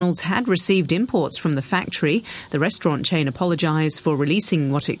McDonald's had received imports from the factory. The restaurant chain apologised for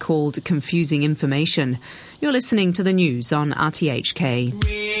releasing what it called confusing information. You're listening to the news on RTHK.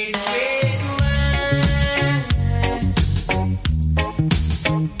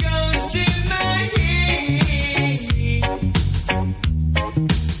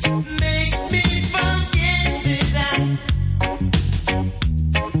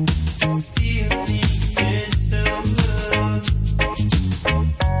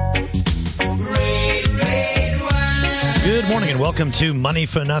 Good morning and welcome to Money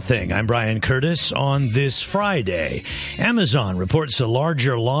for Nothing. I'm Brian Curtis. On this Friday, Amazon reports a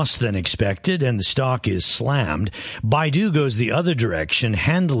larger loss than expected and the stock is slammed. Baidu goes the other direction,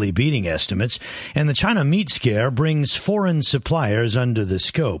 handily beating estimates. And the China meat scare brings foreign suppliers under the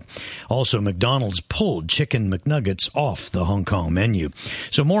scope. Also, McDonald's pulled Chicken McNuggets off the Hong Kong menu.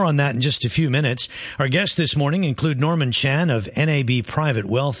 So more on that in just a few minutes. Our guests this morning include Norman Chan of NAB Private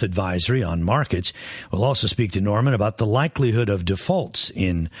Wealth Advisory on markets. We'll also speak to Norman about the likelihood of defaults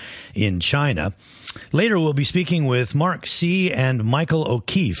in China. Later, we'll be speaking with Mark C. and Michael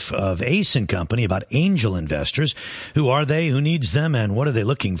O'Keefe of Ace & Company about angel investors. Who are they? Who needs them? And what are they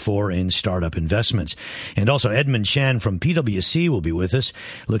looking for in startup investments? And also, Edmund Chan from PwC will be with us,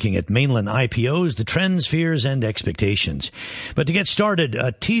 looking at mainland IPOs, the trends, fears, and expectations. But to get started,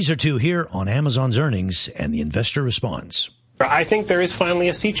 a teaser to here on Amazon's earnings and the investor response. I think there is finally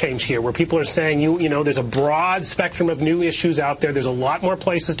a sea change here where people are saying, you know, there's a broad spectrum of new issues out there. There's a lot more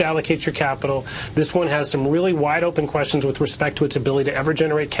places to allocate your capital. This one has some really wide open questions with respect to its ability to ever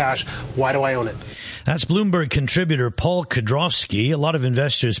generate cash. Why do I own it? That's Bloomberg contributor Paul Kudrowski. A lot of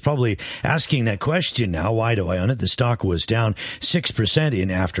investors probably asking that question now. Why do I own it? The stock was down 6%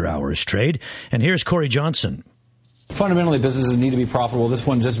 in after-hours trade. And here's Corey Johnson. Fundamentally, businesses need to be profitable. This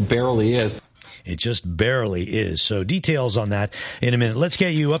one just barely is. It just barely is. So details on that in a minute. Let's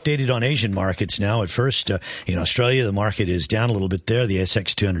get you updated on Asian markets now. At first, in Australia, the market is down a little bit there. The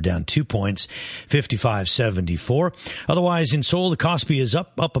ASX 200 down 2 points, 55.74. Otherwise, in Seoul, the Kospi is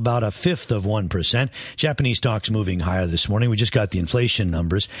up about 1/5%. Japanese stocks moving higher this morning. We just got the inflation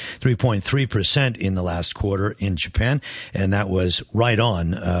numbers, 3.3% in the last quarter in Japan, and that was right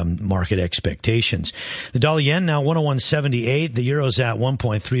on market expectations. The dollar yen now 101.78. The euro's at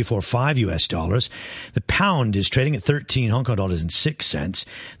 1.345 US dollars. The pound is trading at 13 Hong Kong dollars and 6 cents.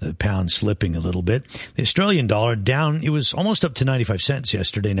 The pound slipping a little bit. The Australian dollar down. It was almost up to 95 cents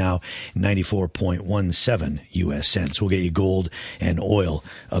yesterday. Now 94.17 US cents. We'll get you gold and oil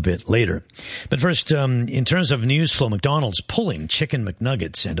a bit later. But first, in terms of news flow, McDonald's pulling Chicken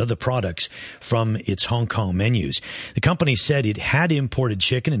McNuggets and other products from its Hong Kong menus. The company said it had imported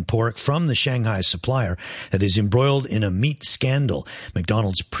chicken and pork from the Shanghai supplier that is embroiled in a meat scandal.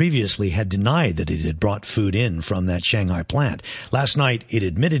 McDonald's previously had denied that it had brought food in from that Shanghai plant. Last night, it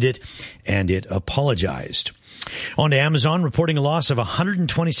admitted it, and it apologized. On to Amazon, reporting a loss of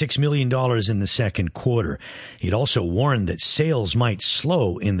 $126 million in the second quarter. It also warned that sales might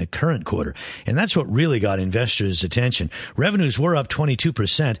slow in the current quarter, and that's what really got investors' attention. Revenues were up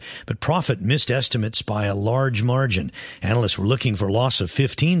 22%, but profit missed estimates by a large margin. Analysts were looking for a loss of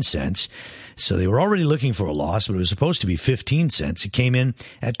 15 cents. So they were already looking for a loss, but it was supposed to be 15 cents. It came in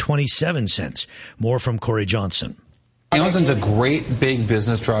at 27 cents. More from Corey Johnson. Amazon's a great big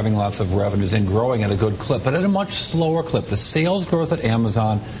business driving lots of revenues and growing at a good clip, but at a much slower clip. The sales growth at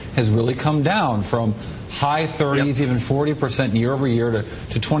Amazon has really come down from high 30s, even 40% year over year to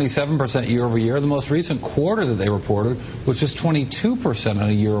 27% year over year. The most recent quarter that they reported was just 22% on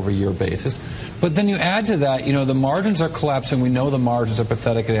a year over year basis. But then you add to that, you know, the margins are collapsing. We know the margins are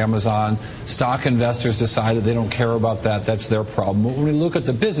pathetic at Amazon. Stock investors decide that they don't care about that. That's their problem. But when we look at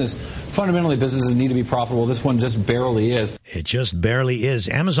the business, fundamentally businesses need to be profitable. This one just barely is. It just barely is.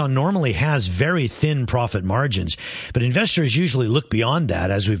 Amazon normally has very thin profit margins, but investors usually look beyond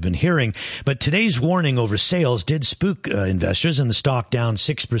that, as we've been hearing. But today's warning over sales did spook investors, and the stock down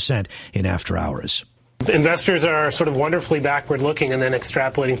 6% in after hours. Investors are sort of wonderfully backward looking and then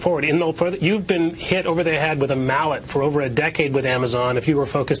extrapolating forward. You've been hit over the head with a mallet for over a decade with Amazon if you were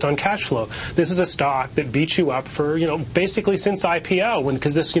focused on cash flow. This is a stock that beat you up for, basically since IPO,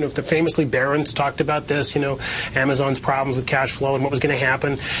 because this, famously Barron's talked about this, Amazon's problems with cash flow and what was going to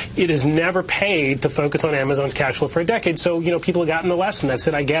happen. It has never paid to focus on Amazon's cash flow for a decade. So, people have gotten the lesson. That's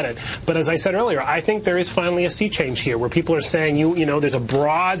it. I get it. But as I said earlier, I think there is finally a sea change here where people are saying, there's a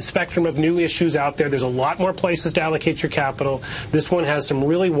broad spectrum of new issues out there. There's a lot more places to allocate your capital. This one has some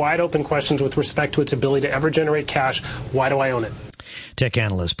really wide open questions with respect to its ability to ever generate cash. Why do I own it? Tech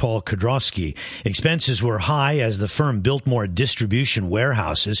analyst Paul Kudrowski. Expenses were high as the firm built more distribution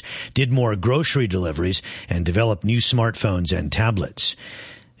warehouses, did more grocery deliveries, and developed new smartphones and tablets.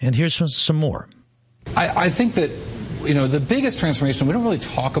 And here's some more. I think that, the biggest transformation, we don't really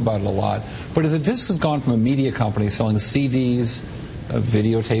talk about it a lot, but is that this has gone from a media company selling CDs,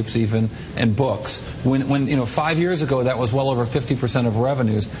 videotapes even, and books. When 5 years ago that was well over 50% of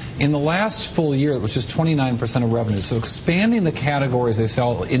revenues. In the last full year, it was just 29% of revenues. So expanding the categories they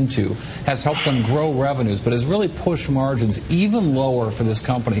sell into has helped them grow revenues, but has really pushed margins even lower for this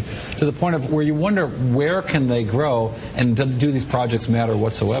company to the point of where you wonder where can they grow and do these projects matter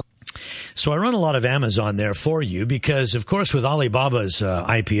whatsoever. So I run a lot of Amazon there for you because, of course, with Alibaba's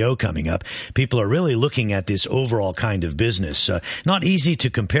IPO coming up, people are really looking at this overall kind of business. Not easy to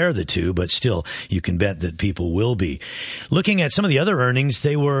compare the two, but still, you can bet that people will be. Looking at some of the other earnings,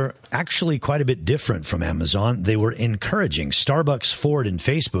 they were actually quite a bit different from Amazon. They were encouraging. Starbucks, Ford, and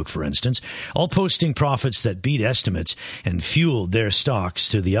Facebook, for instance, all posting profits that beat estimates and fueled their stocks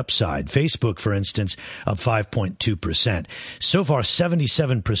to the upside. Facebook, for instance, up 5.2%. So far,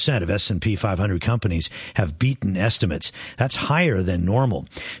 77% of S&P 500 companies have beaten estimates. That's higher than normal.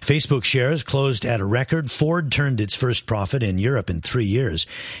 Facebook shares closed at a record. Ford turned its first profit in Europe in 3 years,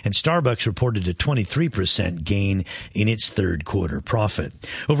 and Starbucks reported a 23% gain in its third quarter profit.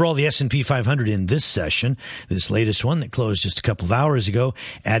 Overall, the S&P 500 in this session, this latest one that closed just a couple of hours ago,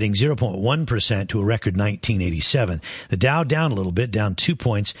 adding 0.1% to a record 1987. The Dow down a little bit, down 2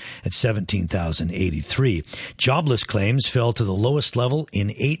 points at 17,083. Jobless claims fell to the lowest level in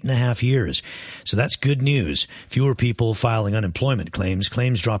 8.5 years. So that's good news. Fewer people filing unemployment claims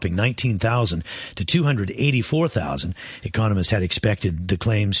dropping 19,000 to 284,000. Economists had expected the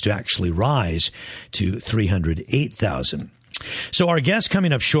claims to actually rise to 308,000. So our guest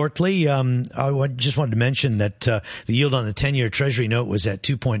coming up shortly, I just wanted to mention that the yield on the 10-year Treasury note was at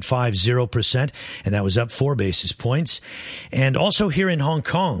 2.50%, and that was up 4 basis points. And also here in Hong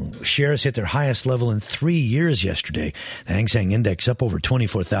Kong, shares hit their highest level in 3 years yesterday. The Hang Seng Index up over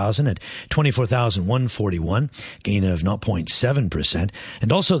 24,000 at 24,141, gain of 0.7%,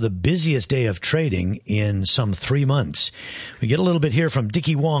 and also the busiest day of trading in some 3 months. We get a little bit here from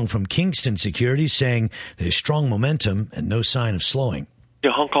Dickie Wong from Kingston Securities saying there's strong momentum and no sign of slowing.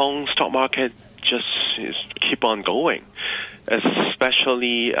 The Hong Kong stock market just keep on going,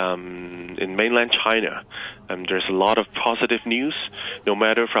 especially in mainland China. There's a lot of positive news, no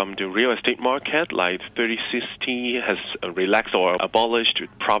matter from the real estate market, like 3060 has relaxed or abolished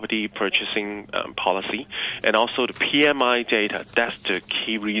property purchasing policy, and also the PMI data. That's the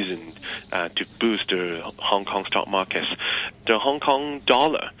key reason to boost the Hong Kong stock markets. The Hong Kong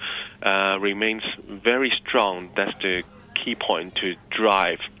dollar remains very strong. That's the key point to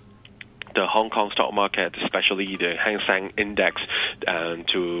drive the Hong Kong stock market, especially the Hang Seng Index,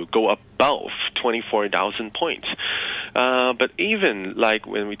 to go above 24,000 points. But even like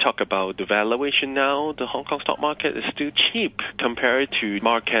when we talk about the valuation now, the Hong Kong stock market is still cheap compared to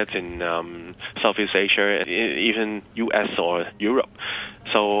markets in Southeast Asia, even US or Europe.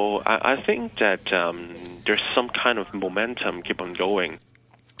 So I think that there's some kind of momentum keep on going.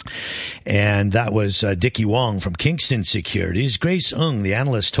 And that was Dickie Wong from Kingston Securities. Grace Ng, the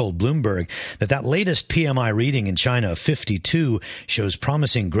analyst, told Bloomberg that latest PMI reading in China of 52 shows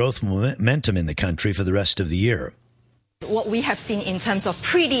promising growth momentum in the country for the rest of the year. What we have seen in terms of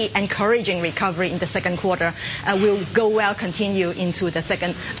pretty encouraging recovery in the second quarter will continue into the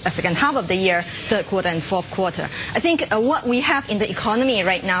second half of the year, third quarter and fourth quarter. I think what we have in the economy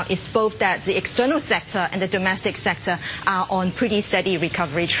right now is both that the external sector and the domestic sector are on pretty steady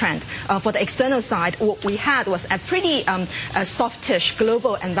recovery trend. For the external side, what we had was a pretty softish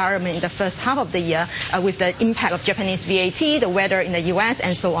global environment in the first half of the year with the impact of Japanese VAT, the weather in the US,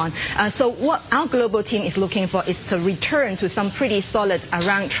 and so on. So what our global team is looking for is to return to some pretty solid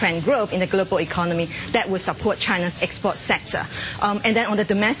around trend growth in the global economy that will support China's export sector. And then on the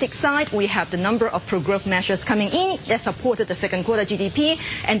domestic side, we have the number of pro-growth measures coming in that supported the second quarter GDP,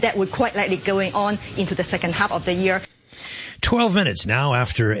 and that will quite likely going on into the second half of the year. 12 minutes now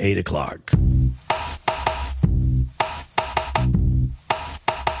after 8 o'clock.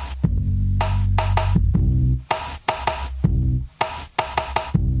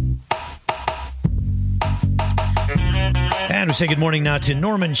 And we say good morning now to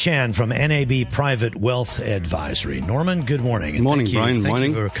Norman Chan from NAB Private Wealth Advisory. Norman, good morning. Good morning, Brian. Thank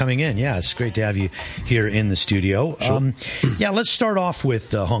you for coming in. Yeah, it's great to have you here in the studio. Sure. Let's start off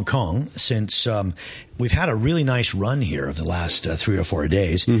with Hong Kong, since we've had a really nice run here of the last 3 or 4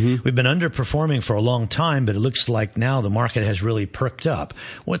 days. Mm-hmm. We've been underperforming for a long time, but it looks like now the market has really perked up.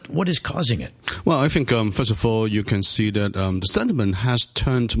 What is causing it? Well, I think, first of all, you can see that the sentiment has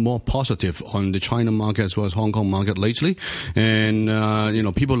turned more positive on the China market as well as Hong Kong market lately. And,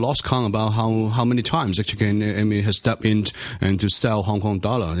 people lost count about how many times actually MA has stepped in and to sell Hong Kong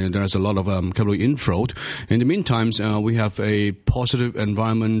dollar. And there's a lot of capital inflow. In the meantime, we have a positive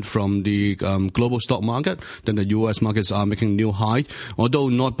environment from the global stock market. Then the U.S. markets are making new high, although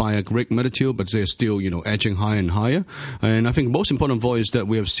not by a great magnitude, but they're still, edging higher and higher. And I think most important of all is that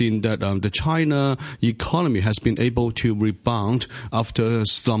we have seen that the China economy has been able to rebound after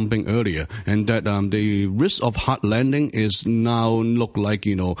slumping earlier, and that the risk of hard landing is now look like,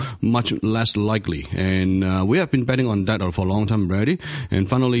 much less likely. And we have been betting on that for a long time already. And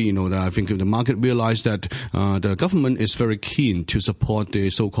finally, I think the market realized that the government is very keen to support the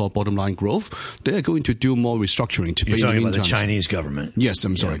so-called bottom line growth. They are going to do more restructuring. You're talking about the Chinese government? Yes,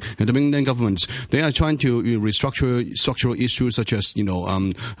 I'm sorry. And the mainland government, they are trying to restructure structural issues such as,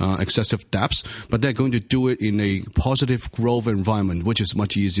 excessive debts, but they're going to do it in a positive growth environment, which is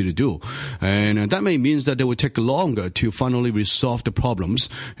much easier to do. And that may mean that they will take longer to finally resolve the problems,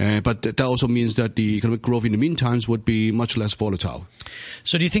 but that also means that the economic growth in the meantime would be much less volatile.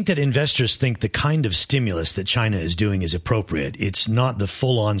 So do you think that investors think the kind of stimulus that China is doing is appropriate? It's not the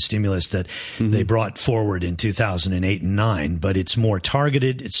full-on stimulus that they brought forward in 2008 and 9, but it's more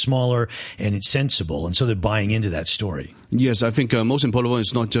targeted, it's smaller, and it's sensible, and so they're buying into that story. Yes, I think most important one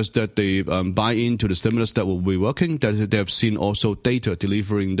is not just that they buy into the stimulus that will be working, that they have seen also data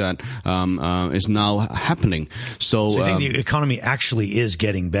delivering that is now happening. So you think the economy actually is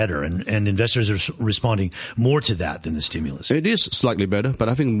getting better, and investors are responding more to that than the stimulus? It is slightly better, but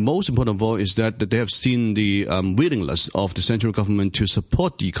I think most important of all is that they have seen the willingness of the central government to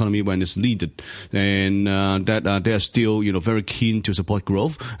support the economy when it's needed, and that they are still very keen to support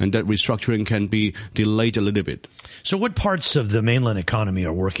growth, and that restructuring can be delayed a little bit. So what parts of the mainland economy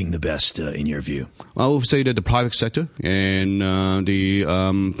are working the best in your view? I would say that the private sector, and the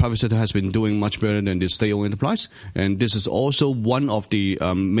private sector has been doing much better than the state-owned enterprise. And this is also one of the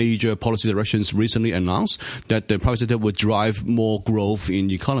major policy directions recently announced, that the private sector would drive more growth in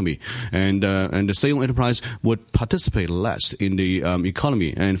the economy. And the state-owned enterprise would participate less in the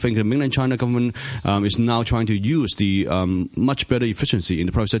economy. And I think the mainland China government is now trying to use the much better efficiency in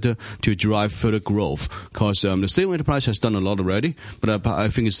the private sector to drive further growth. Because the state-owned enterprise has done a lot already, but I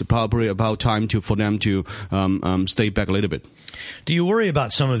think it's probably about time for them to stay back a little bit. Do you worry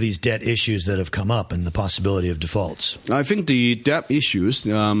about some of these debt issues that have come up and the possibility of defaults? I think the debt issues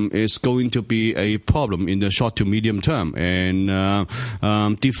is going to be a problem in the short to medium term. And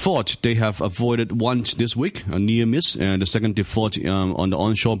default, they have avoided once this week, a near miss, and the second default on the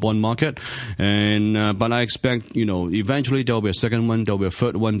onshore bond market. And but I expect, eventually there will be a second one, there will be a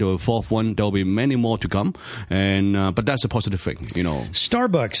third one, there will be a fourth one, there will be many more to come. And but that's a positive thing,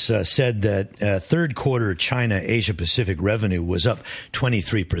 Starbucks said that third quarter China Asia Pacific revenue was up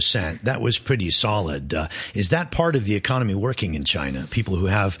 23%. That was pretty solid. Is that part of the economy working in China? People who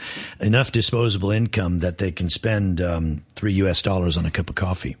have enough disposable income that they can spend $3 on a cup of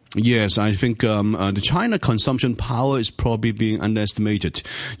coffee? Yes, I think the China consumption power is probably being underestimated.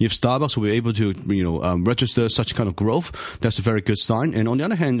 If Starbucks will be able to, register such kind of growth, that's a very good sign. And on the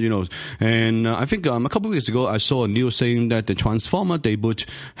other hand, I think a couple of weeks ago I saw a news saying that the Transformer debut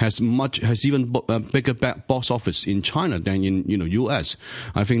has even bigger box office in China than in U.S.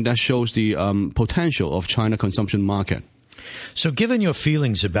 I think that shows the potential of China consumption market. So given your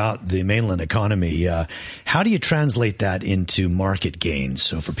feelings about the mainland economy, how do you translate that into market gains?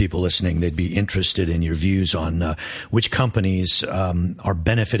 So for people listening, they'd be interested in your views on which companies are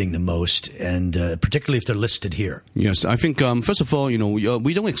benefiting the most, and particularly if they're listed here. Yes, I think, first of all,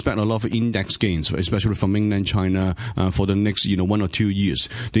 we don't expect a lot of index gains, especially from mainland China for the next, 1 or 2 years.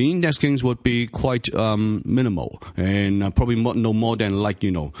 The index gains would be quite minimal, and probably no more than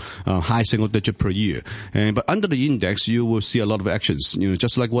high single digit per year. But under the index, you will see a lot of actions.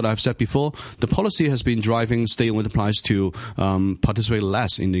 Just like what I've said before, the policy has been driving state-owned enterprise to participate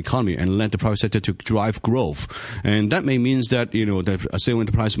less in the economy and let the private sector to drive growth. And that may mean that, the state-owned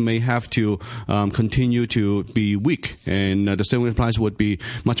enterprise may have to continue to be weak, and the state-owned enterprise would be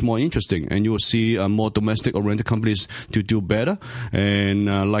much more interesting. And you will see more domestic-oriented companies to do better. And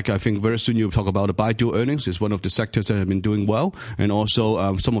I think very soon you'll talk about the Baidu earnings. It's one of the sectors that have been doing well. And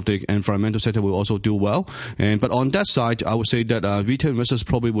also some of the environmental sector will also do well. But on that side, side, I would say that retail investors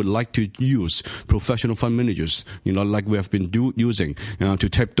probably would like to use professional fund managers, like we have been using to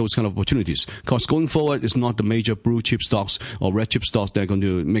tap those kind of opportunities. Because going forward, it's not the major blue chip stocks or red chip stocks that are going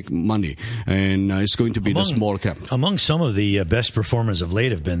to make money, and it's going to be the smaller cap. Among some of the best performers of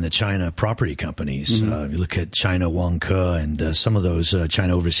late have been the China property companies. You look at China Wangke and some of those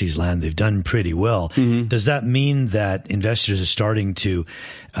China Overseas Land, they've done pretty well. Does that mean that investors are starting to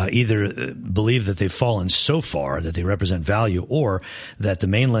either believe that they've fallen so far that they represent value, or that the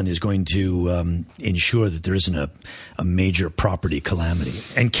mainland is going to ensure that there isn't a major property calamity?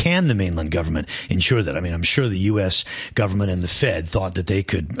 And can the mainland government ensure that? I mean, I'm sure the U.S. government and the Fed thought that they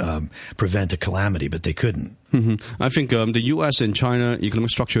could prevent a calamity, but they couldn't. I think the U.S. and China economic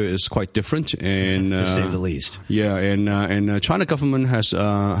structure is quite different, and to say the least. Yeah, and China government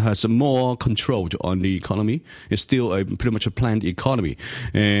has more control on the economy. It's still pretty much a planned economy,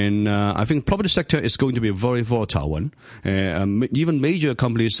 and I think property sector is going to be a very volatile one. Even major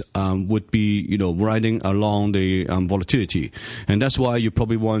companies would be riding along the volatility, and that's why you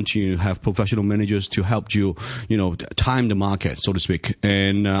probably want to have professional managers to help you time the market, so to speak.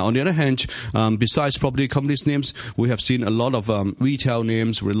 And on the other hand, besides property companies names, we have seen a lot of retail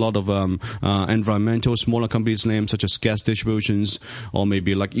names, with a lot of environmental smaller companies names such as gas distributions, or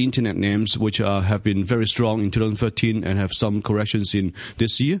maybe like internet names, which have been very strong in 2013 and have some corrections in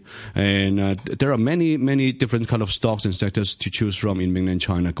this year. And there are many different kind of stocks and sectors to choose from in mainland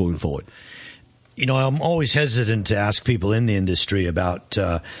China going forward. I'm always hesitant to ask people in the industry about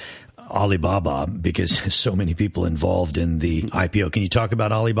Alibaba, because there's so many people involved in the IPO. Can you talk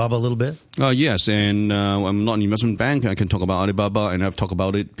about Alibaba a little bit? Yes, and I'm not an investment bank. I can talk about Alibaba, and I've talked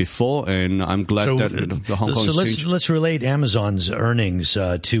about it before, and I'm glad that the Hong Kong exchange... let's relate Amazon's earnings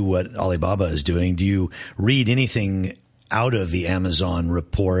to what Alibaba is doing. Do you read anything out of the Amazon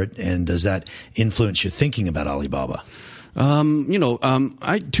report, and does that influence your thinking about Alibaba? To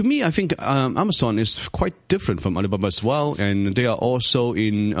me, I think Amazon is quite different from Alibaba as well, and they are also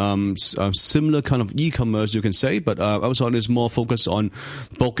in similar kind of e-commerce, you can say. But Amazon is more focused on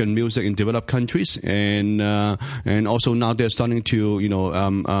book and music in developed countries, and also now they're starting to,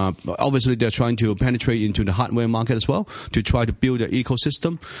 obviously they're trying to penetrate into the hardware market as well to try to build an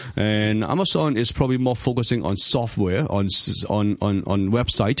ecosystem. And Amazon is probably more focusing on software, on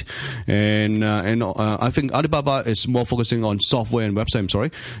website, and I think Alibaba is more focusing on software and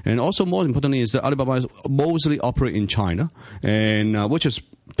website, And also more importantly is that Alibaba is mostly operate in China, and which is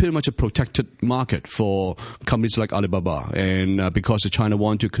pretty much a protected market for companies like Alibaba, and because China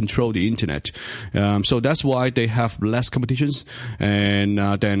want to control the internet. So that's why they have less competitions than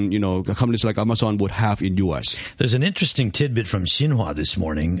companies like Amazon would have in US. There's an interesting tidbit from Xinhua this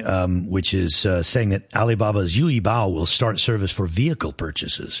morning, which is saying that Alibaba's Yuibao will start service for vehicle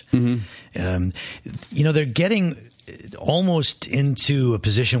purchases. They're getting almost into a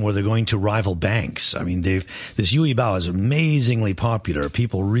position where they're going to rival banks. I mean, this Yuibao is amazingly popular.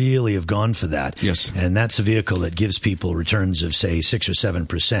 People really have gone for that. Yes. And that's a vehicle that gives people returns of, say, 6 or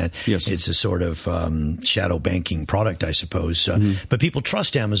 7%. Yes. It's a sort of shadow banking product, I suppose. But people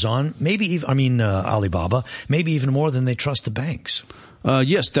trust Amazon, Alibaba, maybe even more than they trust the banks.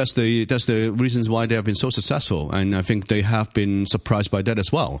 Yes, that's the reasons why they have been so successful, and I think they have been surprised by that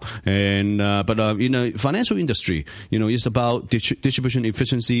as well. And but in the financial industry, it's about distribution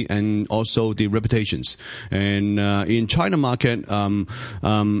efficiency and also the reputations. And in China market,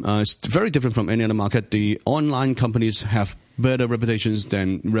 it's very different from any other market. The online companies have better reputations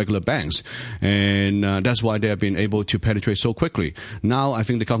than regular banks, and that's why they have been able to penetrate so quickly. Now, I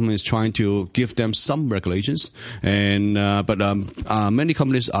think the government is trying to give them some regulations, and but many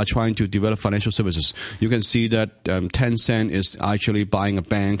companies are trying to develop financial services. You can see that Tencent is actually buying a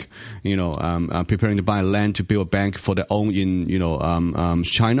bank, preparing to buy land to build a bank for their own in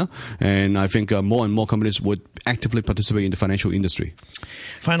China, and I think more and more companies would actively participate in the financial industry.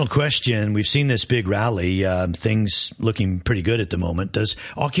 Final question. We've seen this big rally, things looking pretty good at the moment. Does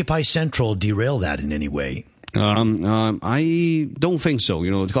Occupy Central derail that in any way? I don't think so.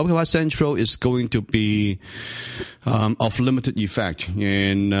 Occupy Central is going to be of limited effect,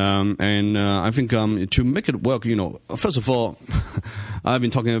 and I think to make it work, first of all, I've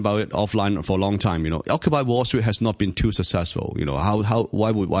been talking about it offline for a long time. Occupy Wall Street has not been too successful.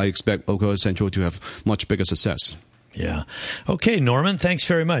 Why would I expect Occupy Central to have much bigger success? Yeah. Okay, Norman, thanks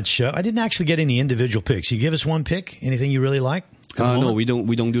very much. I didn't actually get any individual picks. You give us one pick? Anything you really like? No, we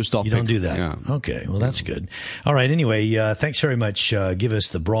don't do stock You pick. don't do that? Yeah. Okay, well, that's good. All right, anyway, thanks very much. Give us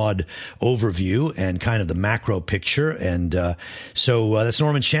the broad overview and kind of the macro picture. And so that's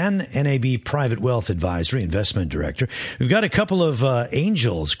Norman Chan, NAB Private Wealth Advisory, Investment Director. We've got a couple of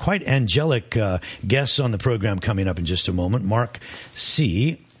angels, quite angelic guests on the program coming up in just a moment. Mark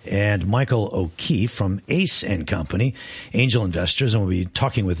C. and Michael O'Keefe from Ace & Company, angel investors, and we'll be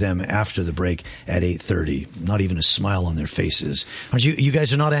talking with them after the break at 8:30. Not even a smile on their faces. Aren't you? You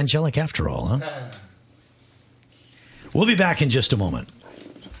guys are not angelic after all, huh? We'll be back in just a moment.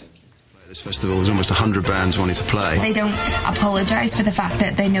 This festival, there's almost 100 bands wanting to play. They don't apologise for the fact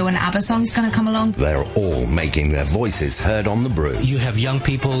that they know an ABBA song's going to come along. They're all making their voices heard on the brew. You have young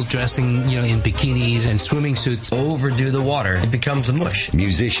people dressing, in bikinis and swimming suits. Overdo the water, it becomes mush.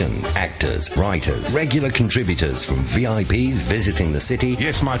 Musicians, actors, writers, regular contributors from VIPs visiting the city.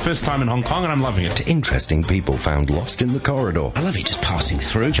 Yes, my first time in Hong Kong and I'm loving it. To interesting people found lost in the corridor. I love it just passing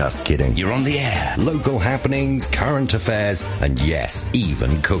through. Just kidding. You're on the air. Local happenings, current affairs, and yes,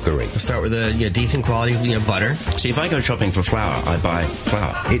 even cookery. Start with a decent quality butter. See, if I go shopping for flour, I buy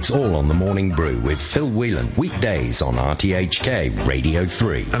flour. It's all on the Morning Brew with Phil Whelan, weekdays on RTHK Radio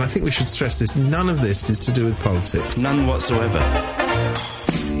 3. And I think we should stress this, none of this is to do with politics. None whatsoever.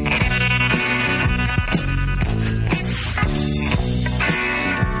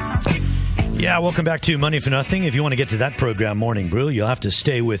 Yeah, welcome back to Money for Nothing. If you want to get to that program, Morning Brew, you'll have to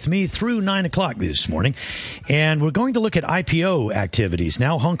stay with me through 9 o'clock this morning. And we're going to look at IPO activities.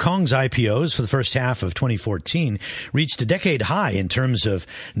 Now, Hong Kong's IPOs for the first half of 2014 reached a decade high in terms of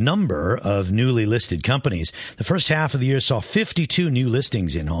number of newly listed companies. The first half of the year saw 52 new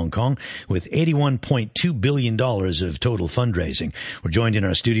listings in Hong Kong with $81.2 billion of total fundraising. We're joined in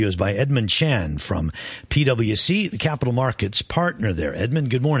our studios by Edmund Chan from PwC, the capital markets partner there.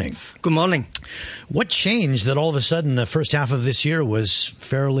 Edmund, good morning. Good morning. What changed that all of a sudden the first half of this year was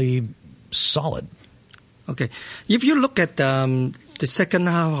fairly solid? Okay. If you look at the second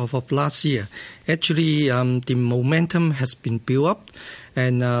half of last year, actually the momentum has been built up.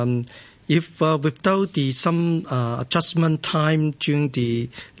 And if without some adjustment time during the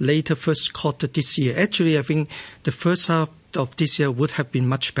later first quarter this year, actually I think the first half of this year would have been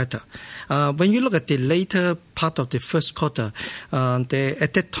much better. When you look at the later part of the first quarter, at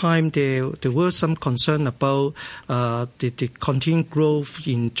that time there were some concern about the continued growth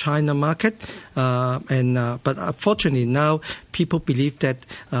in China market, but unfortunately now people believe that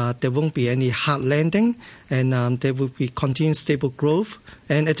there won't be any hard landing, and there will be continued stable growth.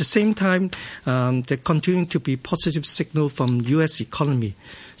 And at the same time, there continuing to be positive signal from U.S. economy.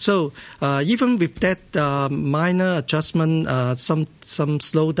 So even with that minor adjustment, some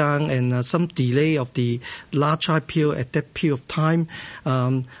slowdown and some delay of the large IPO at that period of time,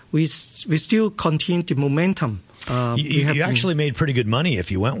 we still continue the momentum. You actually made pretty good money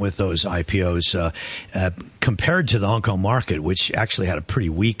if you went with those IPOs compared to the Hong Kong market, which actually had a pretty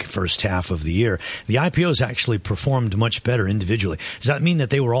weak first half of the year. The IPOs actually performed much better individually. Does that mean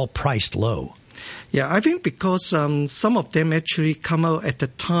that they were all priced low? Yeah, I think because some of them actually come out at the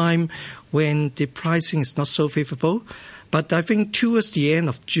time when the pricing is not so favorable. But I think towards the end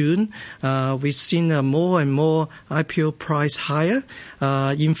of June, we've seen more and more IPO price higher.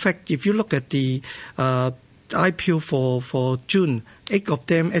 In fact, if you look at the IPO for June, 8 of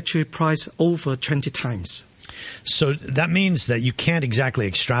them actually priced over 20 times. So that means that you can't exactly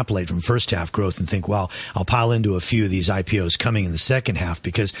extrapolate from first half growth and think, well, I'll pile into a few of these IPOs coming in the second half,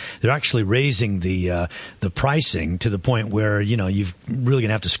 because they're actually raising the pricing to the point where, you've really going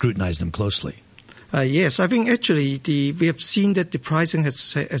to have to scrutinize them closely. Yes, I think actually we have seen that the pricing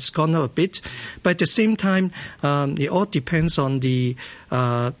has gone up a bit, but at the same time, it all depends on the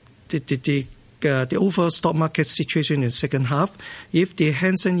overall stock market situation in the second half. If the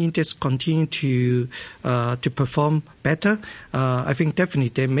Hang Seng Index continue to perform better, I think definitely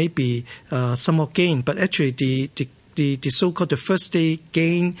there may be some more gain. But actually, the so-called the first day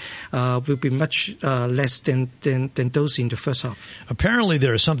gain will be much less than those in the first half. Apparently,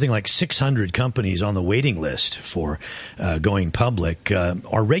 there are something like 600 companies on the waiting list for going public.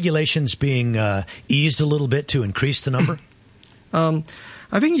 Are regulations being eased a little bit to increase the number?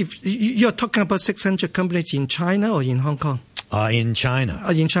 I think if you're talking about 600 companies in China or in Hong Kong? In China.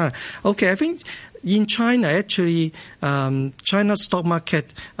 In China. Okay, I think in China, actually, China's stock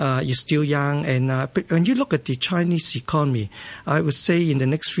market is still young. And when you look at the Chinese economy, I would say in the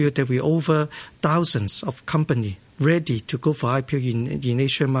next few there will be over thousands of companies ready to go for IPO in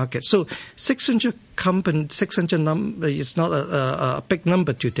Asian market. So 600 number is not a big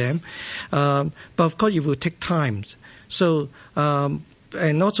number to them. But of course, it will take time. So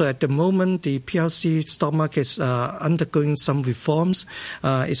And also at the moment, the PLC stock market is undergoing some reforms.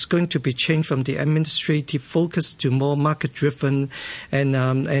 It's going to be changed from the administrative focus to more market-driven, and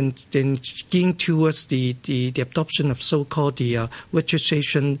then gearing towards the adoption of so-called the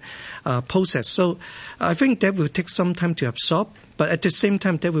registration process. So I think that will take some time to absorb, but at the same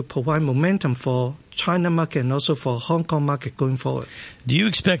time, that will provide momentum for China market and also for Hong Kong market going forward. Do you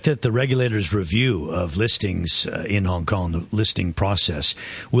expect that the regulator's review of listings in Hong Kong, the listing process,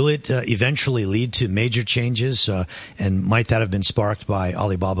 will it eventually lead to major changes? And might that have been sparked by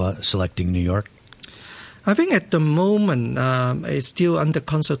Alibaba selecting New York? I think at the moment it's still under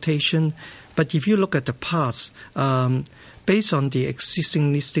consultation. But if you look at the past, based on the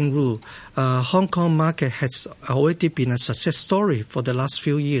existing listing rule, Hong Kong market has already been a success story for the last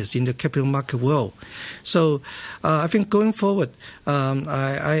few years in the capital market world. So I think going forward,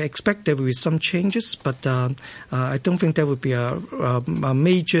 I expect there will be some changes, but I don't think there will be a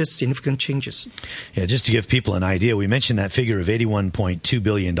major significant changes. Yeah, just to give people an idea, we mentioned that figure of $81.2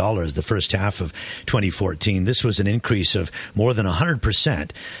 billion the first half of 2014. This was an increase of more than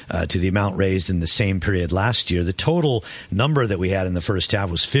 100% to the amount raised in the same period last year. The total number that we had in the first half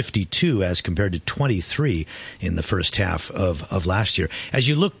was 52 as compared to 23 in the first half of last year. As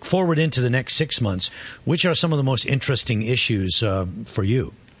you look forward into the next 6 months, which are some of the most interesting issues for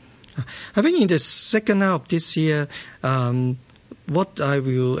you? I think in the second half of this year, what I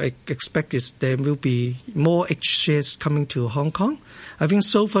will expect is there will be more H-shares coming to Hong Kong. I think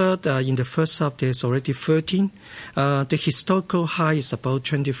so far in the first half there's already 13. The historical high is about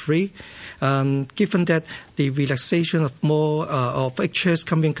 23. Given that the relaxation of more of H-shares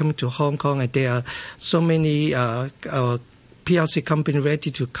coming to Hong Kong, and there are so many PLC company ready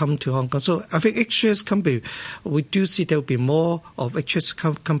to come to Hong Kong. So I think H-shares company, we do see there will be more of H-shares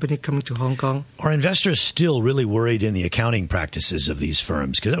company coming to Hong Kong. Are investors still really worried in the accounting practices of these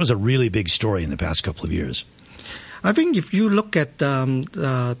firms? Because that was a really big story in the past couple of years. I think if you look at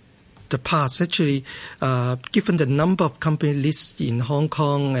the past, actually, given the number of company lists in Hong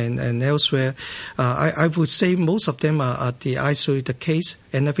Kong and elsewhere, I would say most of them are the isolated case,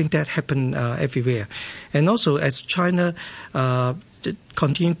 and I think that happened everywhere. And also, as China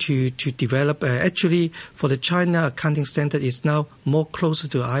continue to develop, actually, for the China accounting standard is now more closer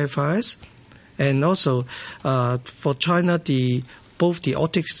to IFRS, and also for China, both the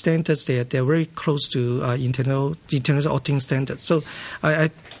auditing standards, they're very close to internal auditing standards. So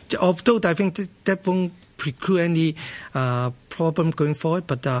although I think that won't preclude any problem going forward,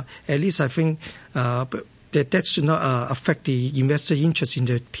 but at least I think that should not affect the investor interest in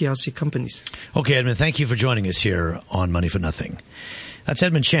the PLC companies. Okay, Edmund, thank you for joining us here on Money for Nothing. That's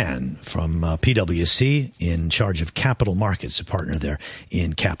Edmund Chan from PwC, in charge of capital markets, a partner there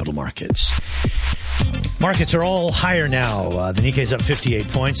in capital markets. Markets are all higher now. The Nikkei's up 58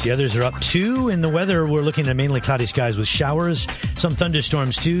 points. The others are up 2. In the weather, we're looking at mainly cloudy skies with showers, some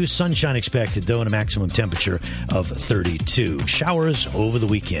thunderstorms too. Sunshine expected, though, and a maximum temperature of 32. Showers over the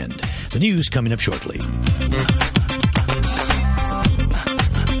weekend. The news coming up shortly.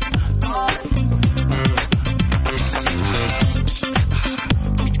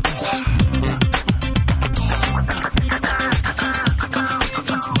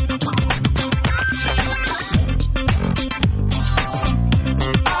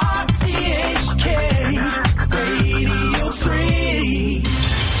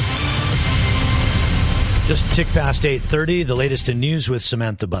 Just tick past 8:30, the latest in news with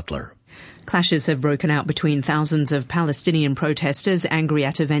Samantha Butler. Clashes have broken out between thousands of Palestinian protesters angry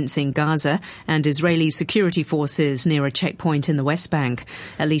at events in Gaza and Israeli security forces near a checkpoint in the West Bank.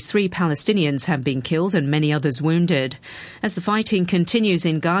 At least 3 Palestinians have been killed and many others wounded. As the fighting continues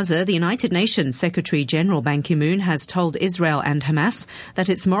in Gaza, the United Nations Secretary-General Ban Ki-moon has told Israel and Hamas that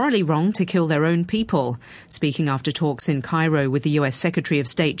it's morally wrong to kill their own people. Speaking after talks in Cairo with the U.S. Secretary of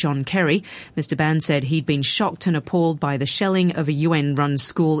State John Kerry, Mr. Ban said he'd been shocked and appalled by the shelling of a UN-run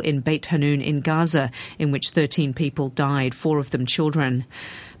school in Beit Hanun in Gaza, in which 13 people died, 4 of them children.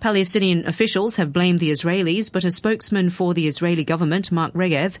 Palestinian officials have blamed the Israelis, but a spokesman for the Israeli government, Mark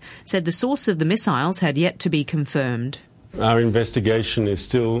Regev, said the source of the missiles had yet to be confirmed. Our investigation is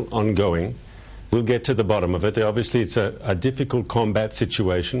still ongoing. We'll get to the bottom of it. Obviously, it's a difficult combat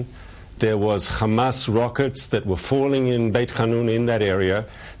situation. There was Hamas rockets that were falling in Beit Hanun in that area,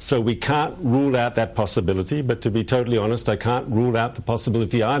 so we can't rule out that possibility. But to be totally honest, I can't rule out the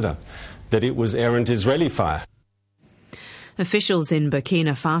possibility either that it was errant Israeli fire. Officials in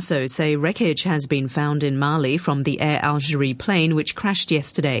Burkina Faso say wreckage has been found in Mali from the Air Algérie plane which crashed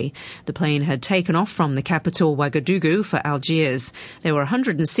yesterday. The plane had taken off from the capital Ouagadougou for Algiers. There were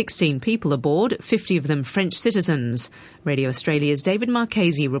 116 people aboard, 50 of them French citizens. Radio Australia's David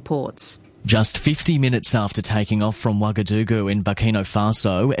Marchese reports. Just 50 minutes after taking off from Ouagadougou in Burkina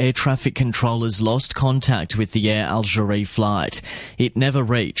Faso, air traffic controllers lost contact with the Air Algérie flight. It never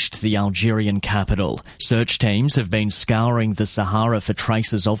reached the Algerian capital. Search teams have been scouring the Sahara for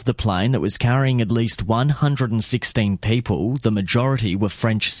traces of the plane that was carrying at least 116 people. The majority were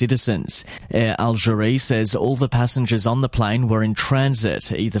French citizens. Air Algérie says all the passengers on the plane were in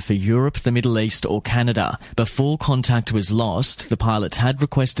transit, either for Europe, the Middle East or Canada. Before contact was lost, the pilot had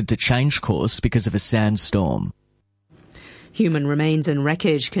requested to change course because of a sandstorm. Human remains and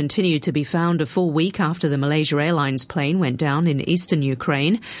wreckage continued to be found a full week after the Malaysia Airlines plane went down in eastern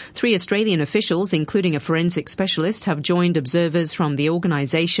Ukraine. 3 Australian officials, including a forensic specialist, have joined observers from the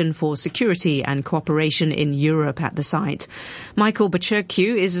Organisation for Security and Cooperation in Europe at the site. Michael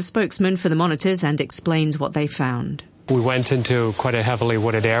Bachurkiw is a spokesman for the monitors and explains what they found. We went into quite a heavily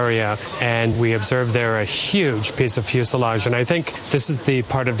wooded area and we observed there a huge piece of fuselage, and I think this is the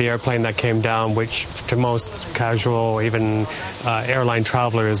part of the airplane that came down which to most casual, even airline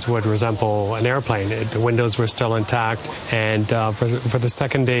travelers, would resemble an airplane. The windows were still intact, and for the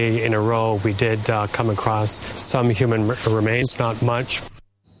second day in a row we did come across some human remains, not much.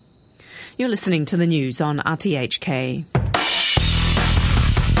 You're listening to the news on RTHK.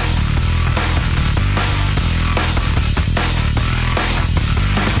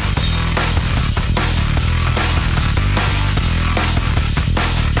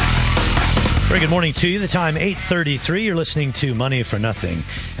 Very good morning to you. The time 8:33. You're listening to Money for Nothing,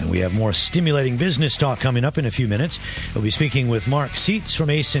 and we have more stimulating business talk coming up in a few minutes. We'll be speaking with Mark Seitz from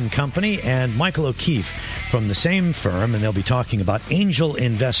Ace & Company and Michael O'Keefe from the same firm, and they'll be talking about angel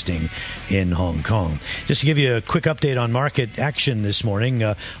investing in Hong Kong. Just to give you a quick update on market action this morning,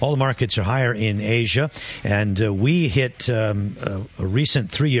 all the markets are higher in Asia, and we hit a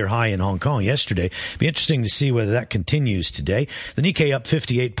recent 3-year high in Hong Kong yesterday. Be interesting to see whether that continues today. The Nikkei up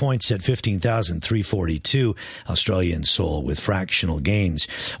 58 points at 15,342. Australian Seoul with fractional gains.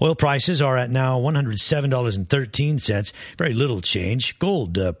 Oil prices are at now $107.13. Very little change.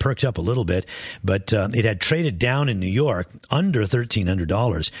 Gold perked up a little bit, but it had traded down in New York under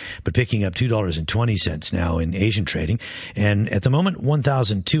 $1,300, but picking up $2.20 now in Asian trading. And at the moment,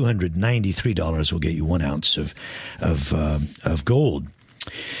 $1,293 will get you 1 ounce of gold.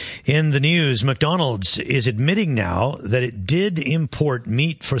 In the news, McDonald's is admitting now that it did import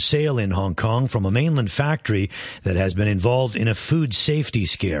meat for sale in Hong Kong from a mainland factory that has been involved in a food safety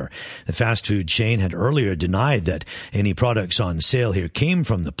scare. The fast food chain had earlier denied that any products on sale here came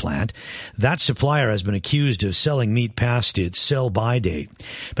from the plant. That supplier has been accused of selling meat past its sell-by date.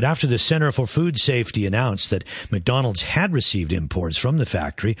 But after the Center for Food Safety announced that McDonald's had received imports from the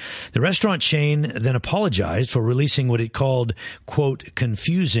factory, the restaurant chain then apologized for releasing what it called, quote,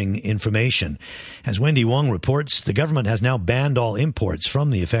 confusing information. As Wendy Wong reports, the government has now banned all imports from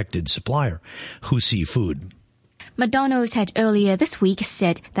the affected supplier, Husi Food. McDonald's had earlier this week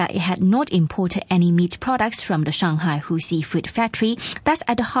said that it had not imported any meat products from the Shanghai Husi Food factory. That's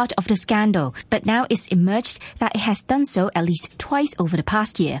at the heart of the scandal. But now it's emerged that it has done so at least twice over the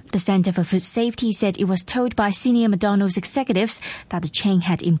past year. The Center for Food Safety said it was told by senior McDonald's executives that the chain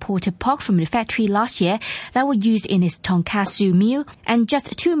had imported pork from the factory last year that were used in its tonkatsu meal, and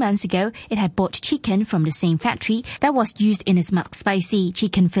just 2 months ago it had bought chicken from the same factory that was used in its McSpicy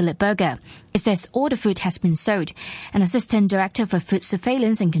chicken fillet burger. It says all the food has been sold. An Assistant Director for Food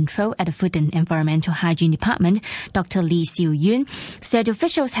Surveillance and Control at the Food and Environmental Hygiene Department, Dr. Lee Siu-Yun, said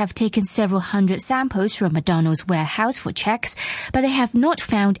officials have taken several hundred samples from McDonald's warehouse for checks, but they have not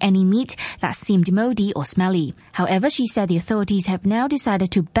found any meat that seemed moldy or smelly. However, she said the authorities have now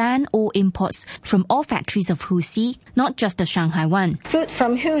decided to ban all imports from all factories of Husi, not just the Shanghai one. Food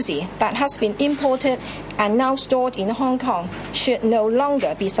from Husi that has been imported and now stored in Hong Kong should no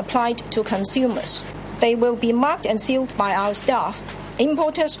longer be supplied to consumers. They will be marked and sealed by our staff.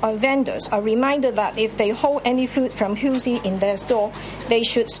 Importers or vendors are reminded that if they hold any food from Husi in their store, they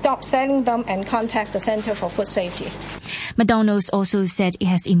should stop selling them and contact the Center for Food Safety. McDonald's also said it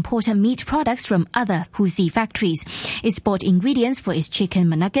has imported meat products from other Husi factories. It's bought ingredients for its chicken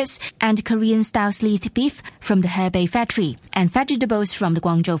McNuggets and Korean-style sliced beef from the Hebei factory and vegetables from the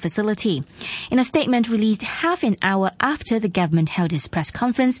Guangzhou facility. In a statement released half an hour after the government held its press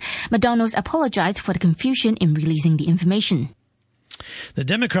conference, McDonald's apologized for the confusion in releasing the information. The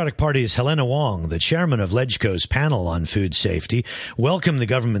Democratic Party's Helena Wong, the chairman of LegCo's panel on food safety, welcomed the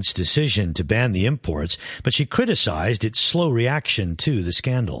government's decision to ban the imports, but she criticized its slow reaction to the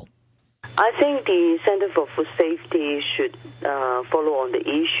scandal. I think the Center for Food Safety should follow on the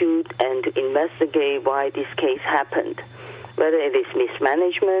issue and investigate why this case happened, whether it is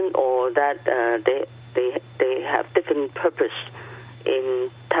mismanagement or that they have different purpose in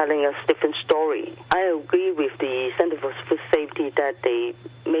telling us different story. I agree with the Center for Food Safety that they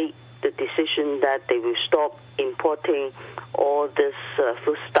made the decision that they will stop importing all this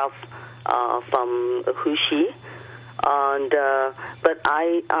food stuff from Wuxi. But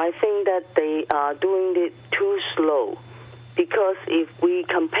I think that they are doing it too slow, because if we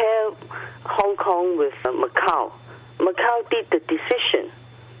compare Hong Kong with Macau did the decision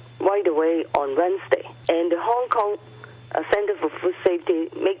right away on Wednesday, and the Hong Kong Center for Food Safety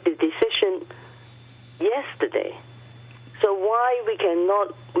make the decision yesterday. So why we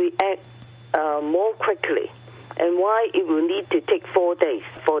cannot react more quickly, and why it will need to take 4 days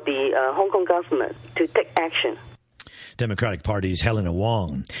for the Hong Kong government to take action? Democratic Party's Helena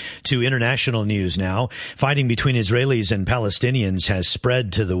Wong. To international news now. Fighting between Israelis and Palestinians has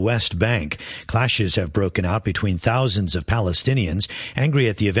spread to the West Bank. Clashes have broken out between thousands of Palestinians angry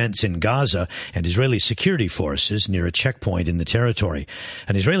at the events in Gaza and Israeli security forces near a checkpoint in the territory.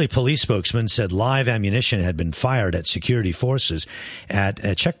 An Israeli police spokesman said live ammunition had been fired at security forces at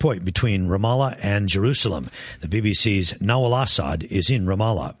a checkpoint between Ramallah and Jerusalem. The BBC's Nawal Assad is in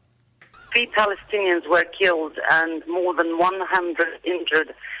Ramallah. 3 Palestinians were killed and more than 100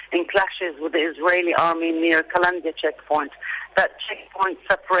 injured in clashes with the Israeli army near Kalandia checkpoint. That checkpoint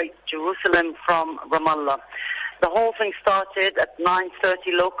separates Jerusalem from Ramallah. The whole thing started at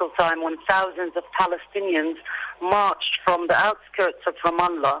 9:30 local time when thousands of Palestinians marched from the outskirts of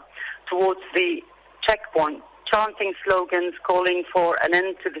Ramallah towards the checkpoint, chanting slogans calling for an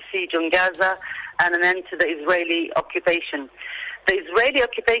end to the siege on Gaza and an end to the Israeli occupation. The Israeli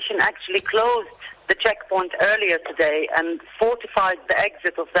occupation actually closed the checkpoint earlier today and fortified the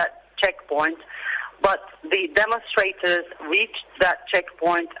exit of that checkpoint, but the demonstrators reached that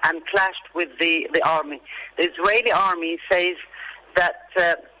checkpoint and clashed with the army. The Israeli army says that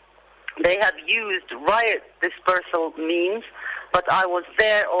they have used riot dispersal means, but I was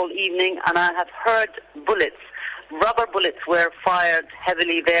there all evening and I have heard bullets. Rubber bullets were fired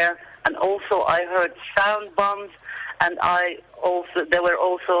heavily there, and also I heard sound bombs, and there were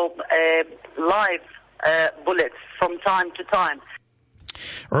also live bullets from time to time.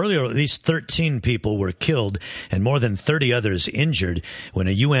 Earlier, at least 13 people were killed and more than 30 others injured when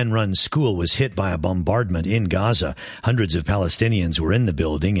a UN-run school was hit by a bombardment in Gaza. Hundreds of Palestinians were in the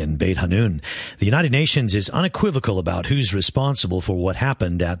building in Beit Hanun. The United Nations is unequivocal about who's responsible for what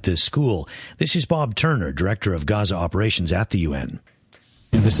happened at this school. This is Bob Turner, Director of Gaza Operations at the UN.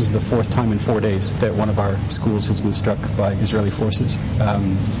 This is the 4th time in 4 days that one of our schools has been struck by Israeli forces.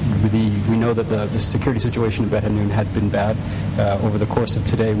 We know that the security situation in Beit Hanun had been bad. Over the course of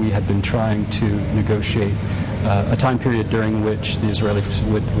today, we had been trying to negotiate a time period during which the Israelis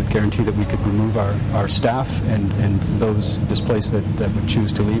would guarantee that we could remove our staff and those displaced that would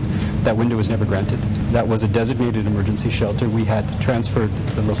choose to leave. That window was never granted. That was a designated emergency shelter. We had transferred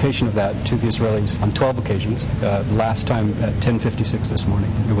the location of that to the Israelis on 12 occasions, last time at 10:56 this morning.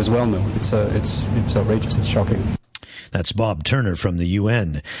 It was well known. It's outrageous. It's shocking. That's Bob Turner from the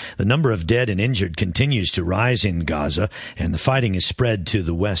UN. The number of dead and injured continues to rise in Gaza, and the fighting is spread to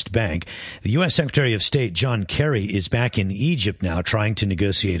the West Bank. The U.S. Secretary of State John Kerry is back in Egypt now trying to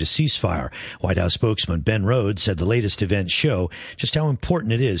negotiate a ceasefire. White House spokesman Ben Rhodes said the latest events show just how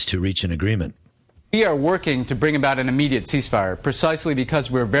important it is to reach an agreement. We are working to bring about an immediate ceasefire, precisely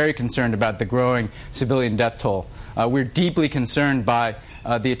because we're very concerned about the growing civilian death toll. We're deeply concerned by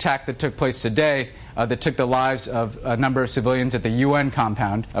the attack that took place today that took the lives of a number of civilians at the UN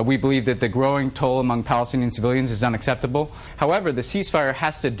compound. We believe that the growing toll among Palestinian civilians is unacceptable. However, the ceasefire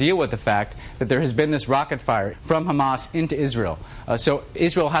has to deal with the fact that there has been this rocket fire from Hamas into Israel. So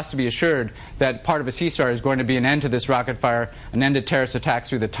Israel has to be assured that part of a ceasefire is going to be an end to this rocket fire, an end to terrorist attacks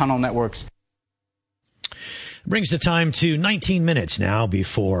through the tunnel networks. Brings the time to 19 minutes now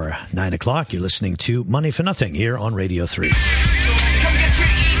before 9 o'clock. You're listening to Money for Nothing here on Radio 3. Come get your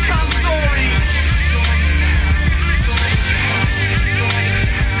e-com story.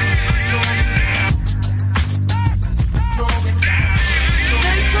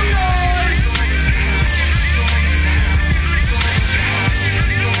 Make some noise.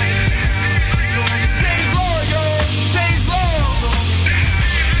 Save law, yo. Save law.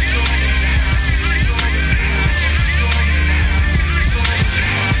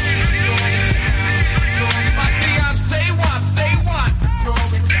 My fiance, what? Say what?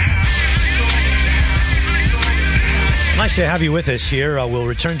 Nice to have you with us here. We'll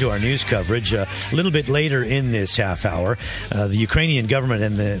return to our news coverage a little bit later in this half hour. The Ukrainian government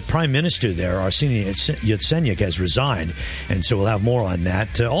and the Prime Minister there, Arseniy Yatsenyuk, has resigned, and so we'll have more on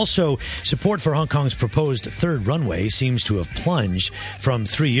that. Also, support for Hong Kong's proposed third runway seems to have plunged from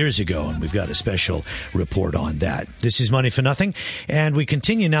 3 years ago, and we've got a special report on that. This is Money for Nothing, and we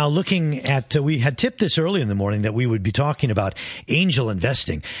continue now looking at, we had tipped this early in the morning that we would be talking about angel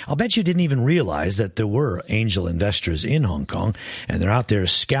investing. I'll bet you didn't even realize that there were angel investors in Hong Kong, and they're out there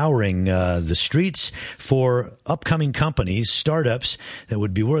scouring the streets for upcoming companies, startups that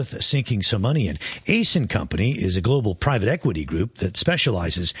would be worth sinking some money in. Asen Company is a global private equity group that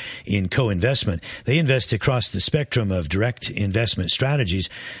specializes in co-investment. They invest across the spectrum of direct investment strategies,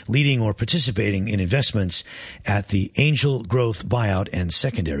 leading or participating in investments at the angel, growth, buyout, and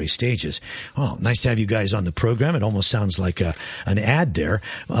secondary stages. Oh, nice to have you guys on the program. It almost sounds like an ad there.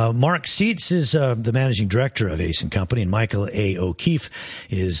 Mark Seitz is the managing director of Asen Company, and Michael A. O'Keefe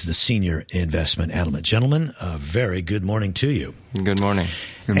is the senior investment analyst. Gentlemen, a very good morning to you. Good morning.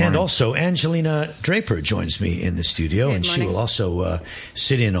 And also, Angelina Draper joins me in the studio, and she will also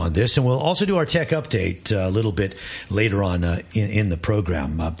sit in on this. And we'll also do our tech update a little bit later on in the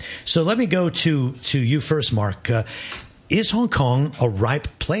program. So let me go to you first, Mark. Is Hong Kong a ripe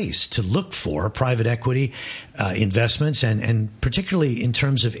place to look for private equity investments, and particularly in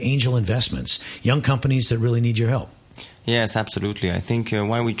terms of angel investments, young companies that really need your help? Yes, absolutely. I think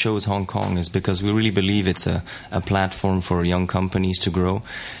why we chose Hong Kong is because we really believe it's a platform for young companies to grow.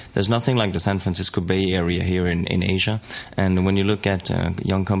 There's nothing like the San Francisco Bay Area here in Asia. And when you look at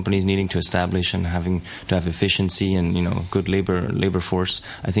young companies needing to establish and having to have efficiency and, good labor force,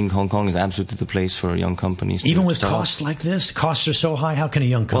 I think Hong Kong is absolutely the place for young companies. Even with costs like this? Costs are so high, how can a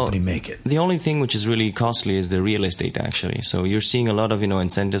young company make it? The only thing which is really costly is the real estate, actually. So you're seeing a lot of,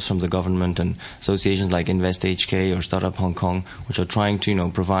 incentives from the government and associations like Invest HK or Startup Hong Kong, which are trying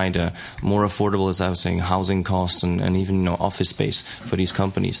to, provide a more affordable, as I was saying, housing costs and even, office space for these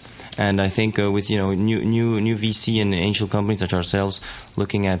companies. And I think with new VC and angel companies such as ourselves,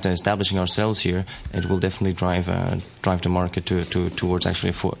 looking at establishing ourselves here, it will definitely drive the market towards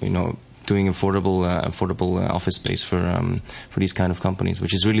actually doing affordable office space for these kind of companies,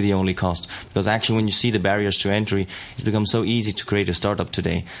 which is really the only cost. Because actually, when you see the barriers to entry, it's become so easy to create a startup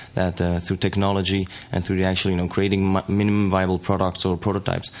today that through technology and through actually creating minimum viable products or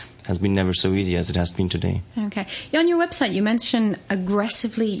prototypes has been never so easy as it has been today. Okay. On your website, you mentioned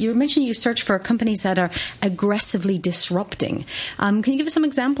you search for companies that are aggressively disrupting. Can you give us some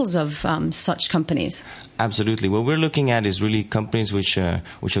examples of such companies? Absolutely. What we're looking at is really companies which are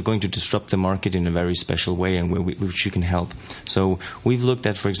going to disrupt the market in a very special way and which you can help. So we've looked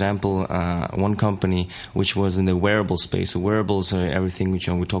at, for example, one company which was in the wearable space. So wearables are everything which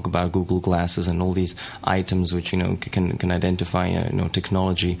we talk about, Google Glasses and all these items which can identify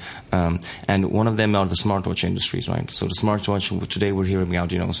technology. And one of them are the smartwatch industries, right? So the smartwatch, today we're hearing about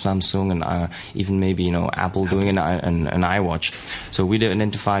Samsung and even maybe Apple doing an iWatch. So we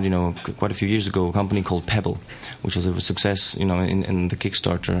identified quite a few years ago a company called Pebble, which was a success in the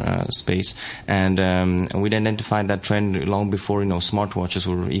Kickstarter space, and we'd identified that trend long before smartwatches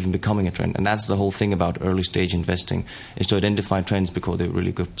were even becoming a trend. And that's the whole thing about early stage investing, is to identify trends before they're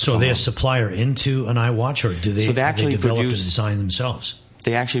really good. So are they a supplier into an iWatch, or do they develop and design themselves?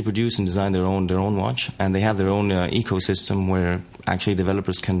 They actually produce and design their own watch, and they have their own ecosystem where actually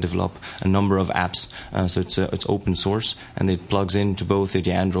developers can develop a number of apps. So it's open source, and it plugs into both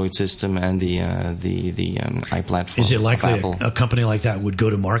the Android system and the iPlatform. Is it likely a company like that would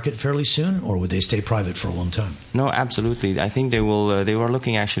go to market fairly soon, or would they stay private for a long time? No, absolutely. I think they will. They were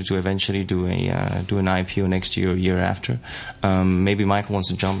looking actually to eventually do an IPO next year or year after. Maybe Michael wants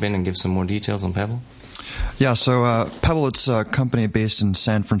to jump in and give some more details on Pebble. Yeah, so Pebble, it's a company based in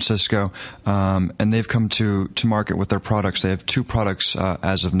San Francisco, and they've come to market with their products. They have 2 products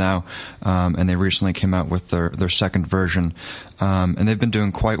as of now, and they recently came out with their second version. And they've been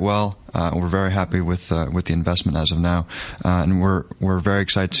doing quite well. We're very happy with the investment as of now, and we're very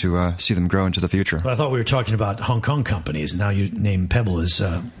excited to see them grow into the future. But I thought we were talking about Hong Kong companies. Now you name Pebble as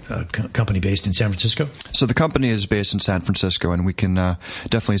a company based in San Francisco? So the company is based in San Francisco, and we can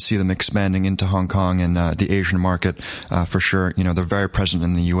definitely see them expanding into Hong Kong and the Asian market for sure. They're very present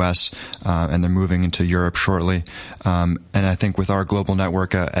in the U.S., and they're moving into Europe shortly. And I think with our global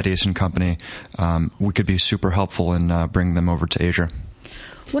network at Asen Company, we could be super helpful in bringing them over to Asia.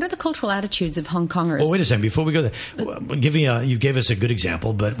 What are the cultural attitudes of Hong Kongers? Well, wait a second. Before we go there, you gave us a good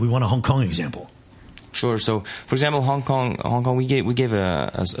example, but we want a Hong Kong example. Sure. So, for example, Hong Kong, we gave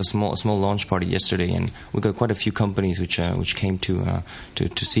a small launch party yesterday, and we got quite a few companies which came to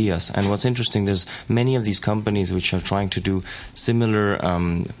see us. And what's interesting, there's many of these companies which are trying to do similar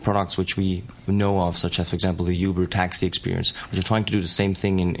products which we know of, such as, for example, the Uber taxi experience, which are trying to do the same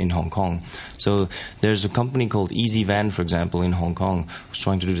thing in Hong Kong. So there's a company called Easy Van, for example, in Hong Kong, who's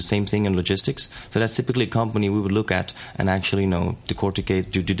trying to do the same thing in logistics. So that's typically a company we would look at and actually,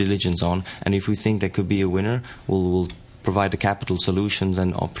 decorticate, do due diligence on, and if we think that could be a winner, we'll provide the capital solutions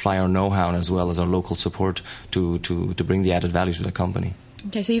and apply our know-how as well as our local support to bring the added value to the company.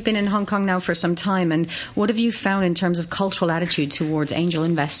 Okay, so you've been in Hong Kong now for some time, and what have you found in terms of cultural attitude towards angel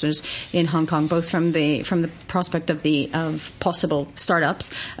investors in Hong Kong, both from the prospect of possible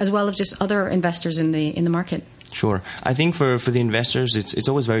startups as well as just other investors in the market? Sure. I think for the investors, it's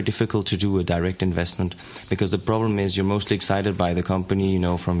always very difficult to do a direct investment, because the problem is you're mostly excited by the company,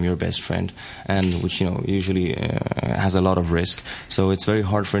 from your best friend, and which, usually has a lot of risk. So it's very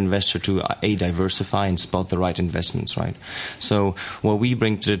hard for an investor to, diversify and spot the right investments, right? So what we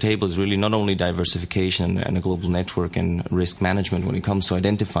bring to the table is really not only diversification and a global network and risk management when it comes to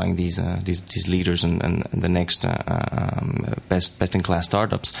identifying these leaders and the next best-in-class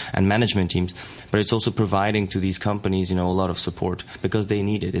startups and management teams, but it's also providing to these companies, a lot of support, because they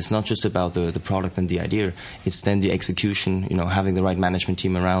need it. It's not just about the product and the idea. It's then the execution, having the right management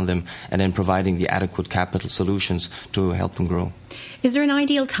team around them, and then providing the adequate capital solutions to help them grow. Is there an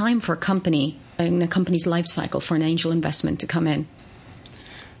ideal time for a company, in a company's life cycle, for an angel investment to come in?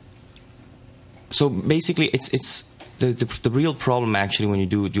 So basically, it's the real problem actually when you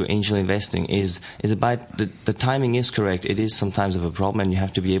do angel investing is about the timing is correct. It is sometimes of a problem, and you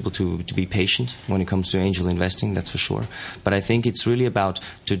have to be able to be patient when it comes to angel investing, that's for sure. But I think it's really about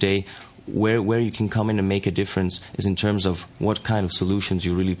today where you can come in and make a difference is in terms of what kind of solutions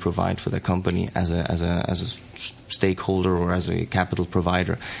you really provide for the company as a stakeholder or as a capital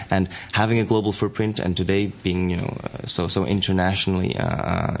provider, and having a global footprint, and today being so internationally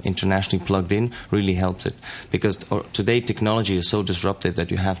plugged in really helps it, because today technology is so disruptive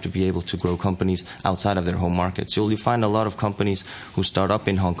that you have to be able to grow companies outside of their home markets. So you find a lot of companies who start up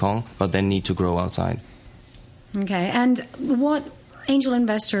in Hong Kong but then need to grow outside. Okay, and what angel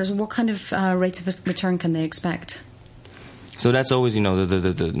investors, what kind of rates of return can they expect? So that's always, the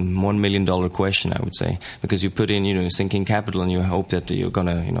 $1 million question, I would say, because you put in, sinking capital, and you hope that you're going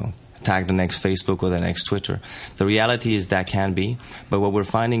to, tag the next Facebook or the next Twitter. The reality is that can be, but what we're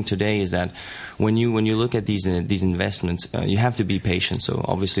finding today is that when you look at these investments, you have to be patient. So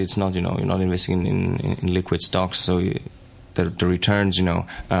obviously, it's not, you're not investing in liquid stocks, so the returns,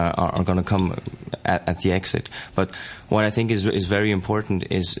 are going to come at the exit. But what I think is very important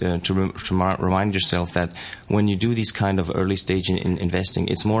is to remind yourself that when you do these kind of early stage in investing,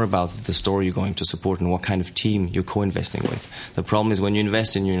 it's more about the story you're going to support and what kind of team you're co-investing with. The problem is when you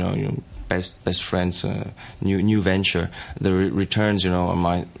invest in, your best friend's new venture, the returns,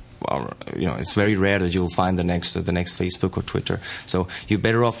 it's very rare that you'll find the next Facebook or Twitter. So you're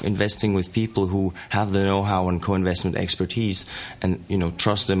better off investing with people who have the know-how and co-investment expertise, and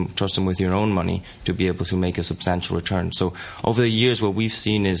trust them with your own money to be able to make a substantial return. So over the years, what we've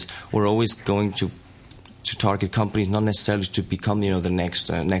seen is we're always going to target companies not necessarily to become the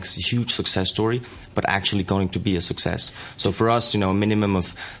next huge success story, but actually going to be a success. So for us, a minimum of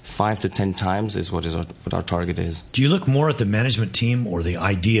 5 to 10 times is what our target is. Do you look more at the management team or the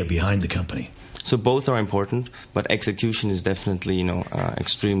idea behind the company? So both are important, but execution is definitely,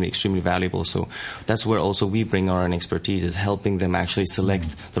 extremely, extremely valuable. So that's where also we bring our own expertise, is helping them actually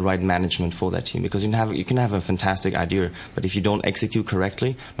select the right management for that team. Because you can have a fantastic idea, but if you don't execute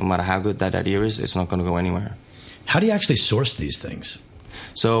correctly, no matter how good that idea is, it's not going to go anywhere. How do you actually source these things?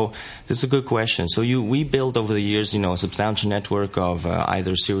 So that's a good question. So we built over the years, a substantial network of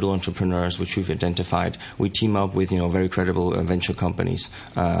either serial entrepreneurs, which we've identified. We team up with, very credible venture companies,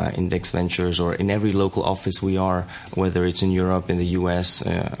 Index Ventures, or in every local office we are, whether it's in Europe, in the US,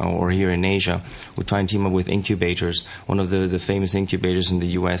 or here in Asia. We try and team up with incubators. One of the famous incubators in the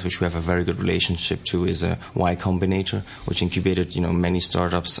US, which we have a very good relationship to, is Y Combinator, which incubated, many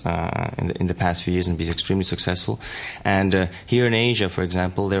startups in the past few years and been extremely successful. And here in Asia, for example,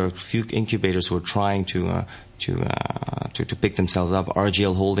 there are a few incubators who are trying to pick themselves up.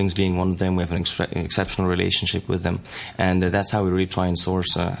 RGL Holdings being one of them. We have an exceptional relationship with them, and that's how we really try and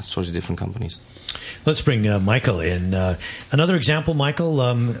source the different companies. Let's bring Michael in. Another example, Michael,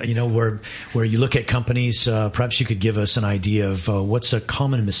 where you look at companies, perhaps you could give us an idea of what's a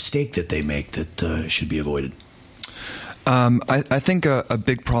common mistake that they make that should be avoided. I think a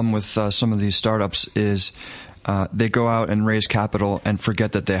big problem with some of these startups is they go out and raise capital and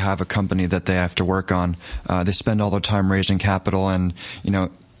forget that they have a company that they have to work on. They spend all their time raising capital, and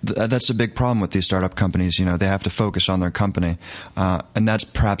that's a big problem with these startup companies. They have to focus on their company, and that's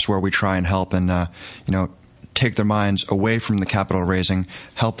perhaps where we try and help and take their minds away from the capital raising,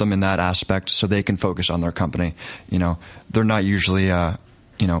 help them in that aspect so they can focus on their company. They're not usually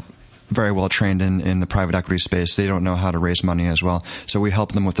very well trained in the private equity space. They don't know how to raise money as well. So we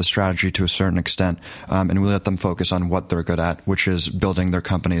help them with the strategy to a certain extent, and we let them focus on what they're good at, which is building their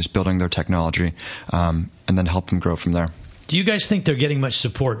companies, building their technology, and then help them grow from there. Do you guys think they're getting much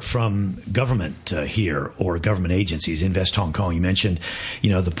support from government here or government agencies? Invest Hong Kong, you mentioned,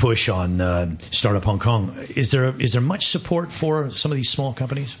 the push on Startup Hong Kong. Is there much support for some of these small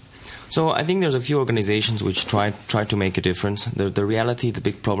companies? So I think there's a few organizations which try to make a difference. The reality, the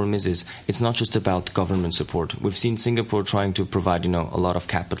big problem is it's not just about government support. We've seen Singapore trying to provide a lot of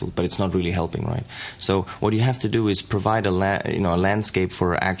capital, but it's not really helping, right? So what you have to do is provide a landscape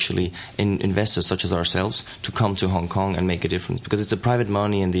for actually investors such as ourselves to come to Hong Kong and make a difference, because it's the private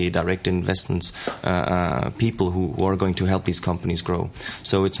money and the direct investments people who are going to help these companies grow.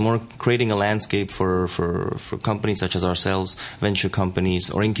 So it's more creating a landscape for companies such as ourselves, venture companies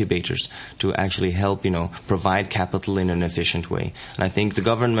or incubators, to actually help, provide capital in an efficient way. And I think the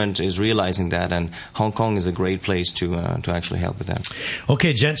government is realizing that, and Hong Kong is a great place to actually help with that.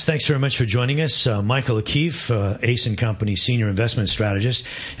 Okay, gents, thanks very much for joining us. Michael O'Keefe, Ace & Company Senior Investment Strategist,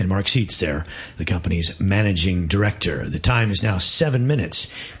 and Mark Seitz there, the company's Managing Director. The time is now 7 minutes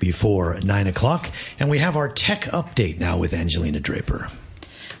before 9 o'clock, and we have our tech update now with Angelina Draper.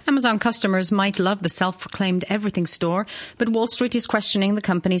 Amazon customers might love the self-proclaimed everything store, but Wall Street is questioning the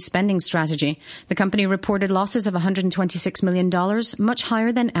company's spending strategy. The company reported losses of $126 million, much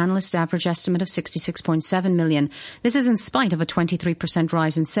higher than analysts' average estimate of $66.7 million. This is in spite of a 23%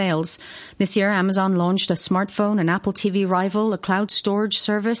 rise in sales. This year, Amazon launched a smartphone, an Apple TV rival, a cloud storage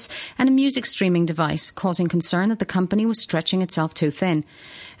service, and a music streaming device, causing concern that the company was stretching itself too thin.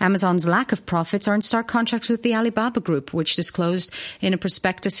 Amazon's lack of profits are in stark contrast with the Alibaba Group, which disclosed in a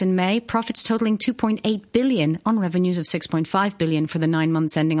prospectus in May profits totaling $2.8 billion on revenues of $6.5 billion for the 9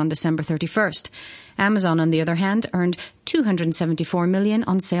 months ending on December 31st. Amazon, on the other hand, earned $274 million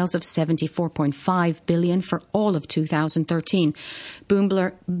on sales of $74.5 billion for all of 2013.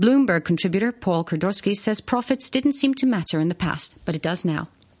 Bloomberg contributor Paul Kordorski says profits didn't seem to matter in the past, but it does now.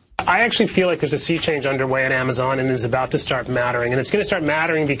 I actually feel like there's a sea change underway at Amazon, and is about to start mattering. And it's going to start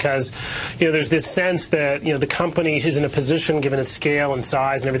mattering because, there's this sense that, the company is in a position, given its scale and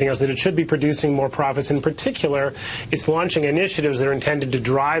size and everything else, that it should be producing more profits. In particular, it's launching initiatives that are intended to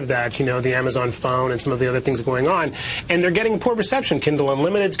drive that, the Amazon phone and some of the other things going on. And they're getting poor reception. Kindle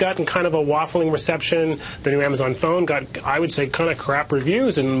Unlimited's gotten kind of a waffling reception. The new Amazon phone got, I would say, kind of crap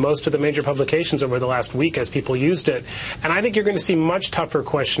reviews in most of the major publications over the last week as people used it. And I think you're going to see much tougher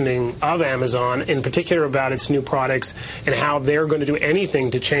questioning of Amazon, in particular about its new products and how they're going to do anything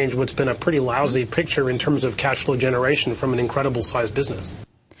to change what's been a pretty lousy picture in terms of cash flow generation from an incredible sized business.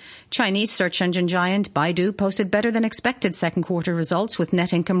 Chinese search engine giant Baidu posted better than expected second quarter results, with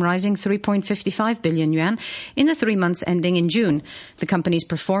net income rising 3.55 billion yuan in the 3 months ending in June. The company's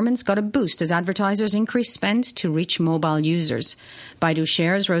performance got a boost as advertisers increased spend to reach mobile users. Baidu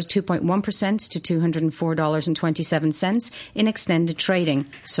shares rose 2.1% to $204.27 in extended trading.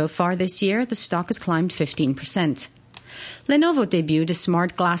 So far this year, the stock has climbed 15%. Lenovo debuted a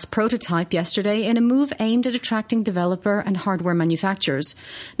smart glass prototype yesterday in a move aimed at attracting developer and hardware manufacturers.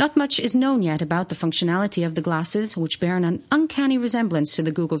 Not much is known yet about the functionality of the glasses, which bear an uncanny resemblance to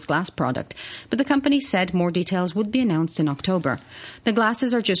the Google's Glass product, but the company said more details would be announced in October. The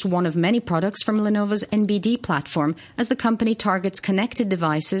glasses are just one of many products from Lenovo's NBD platform, as the company targets connected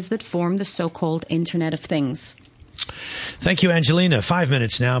devices that form the so-called Internet of Things. Thank you, Angelina. 5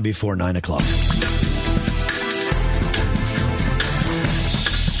 minutes now before 9 o'clock.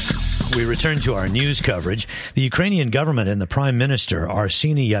 We return to our news coverage. The Ukrainian government and the Prime Minister,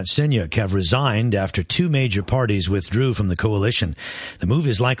 Arseniy Yatsenyuk, have resigned after two major parties withdrew from the coalition. The move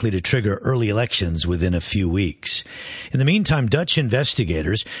is likely to trigger early elections within a few weeks. In the meantime, Dutch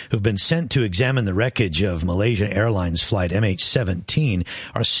investigators who've been sent to examine the wreckage of Malaysia Airlines flight MH17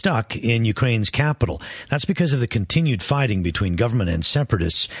 are stuck in Ukraine's capital. That's because of the continued fighting between government and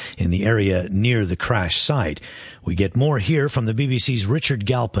separatists in the area near the crash site. We get more here from the BBC's Richard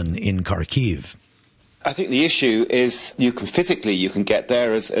Galpin in Kharkiv. I think the issue is you can get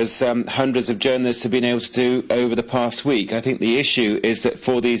there as hundreds of journalists have been able to do over the past week. I think the issue is that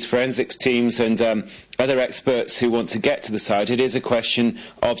for these forensics teams and other experts who want to get to the site, it is a question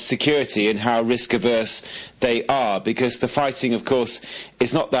of security and how risk-averse they are, because the fighting, of course,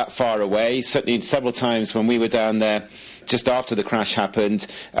 is not that far away. Certainly several times when we were down there just after the crash happened,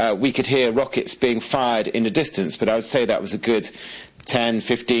 we could hear rockets being fired in the distance, but I would say that was a good 10,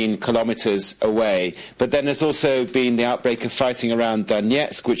 15 kilometres away. But then there's also been the outbreak of fighting around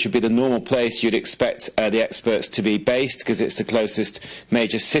Donetsk, which would be the normal place you'd expect the experts to be based, because it's the closest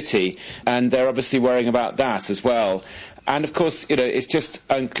major city, and they're obviously worrying about that as well. And, of course, it's just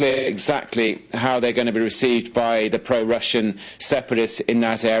unclear exactly how they're going to be received by the pro-Russian separatists in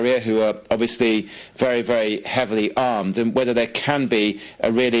that area, who are obviously very, very heavily armed, and whether there can be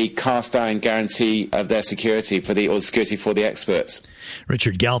a really cast-iron guarantee of their security for the experts.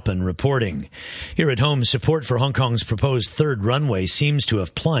 Richard Galpin reporting. Here at home, support for Hong Kong's proposed third runway seems to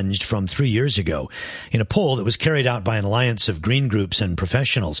have plunged from 3 years ago. In a poll that was carried out by an alliance of green groups and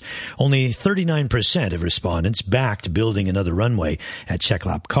professionals, only 39% of respondents backed building another runway at Chek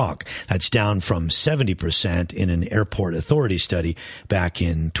Lap Kok. That's down from 70% in an airport authority study back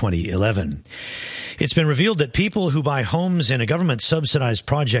in 2011. It's been revealed that people who buy homes in a government-subsidized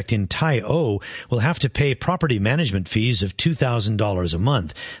project in Tai O will have to pay property management fees of $2,000 a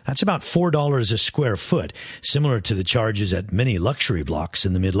month. That's about $4 a square foot, similar to the charges at many luxury blocks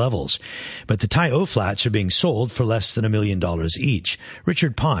in the mid-levels. But the Tai O flats are being sold for less than $1 million each.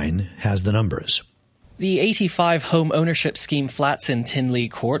 Richard Pine has the numbers. The 85 home ownership scheme flats in Tin Lee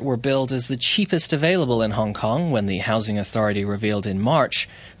Court were billed as the cheapest available in Hong Kong when the Housing Authority revealed in March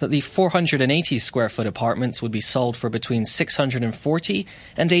that the 480 square foot apartments would be sold for between $640,000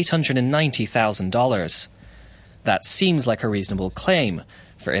 and $890,000. That seems like a reasonable claim.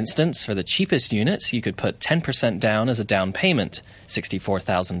 For instance, for the cheapest unit, you could put 10% down as a down payment,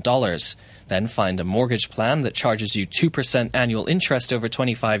 $64,000. Then find a mortgage plan that charges you 2% annual interest over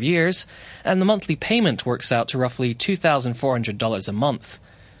 25 years, and the monthly payment works out to roughly $2,400 a month.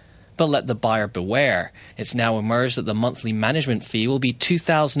 But let the buyer beware. It's now emerged that the monthly management fee will be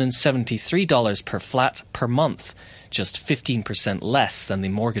 $2,073 per flat per month, just 15% less than the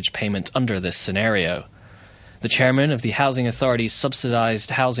mortgage payment under this scenario. The chairman of the Housing Authority's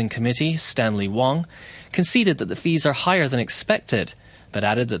Subsidized Housing Committee, Stanley Wong, conceded that the fees are higher than expected, but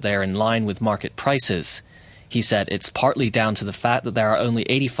added that they are in line with market prices. He said it's partly down to the fact that there are only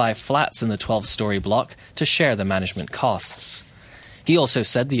 85 flats in the 12-story block to share the management costs. He also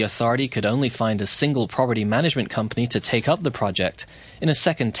said the authority could only find a single property management company to take up the project in a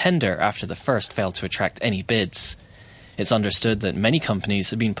second tender after the first failed to attract any bids. It's understood that many companies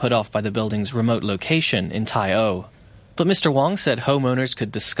have been put off by the building's remote location in Tai O. But Mr. Wong said homeowners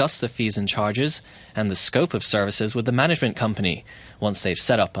could discuss the fees and charges and the scope of services with the management company once they've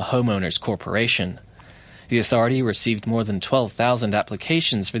set up a homeowners corporation. The authority received more than 12,000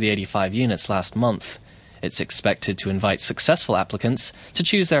 applications for the 85 units last month. It's expected to invite successful applicants to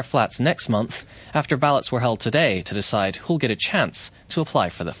choose their flats next month after ballots were held today to decide who'll get a chance to apply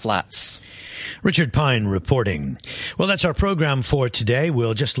for the flats. Richard Pine reporting. Well, that's our program for today.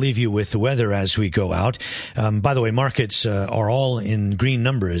 We'll just leave you with the weather as we go out. By the way, markets are all in green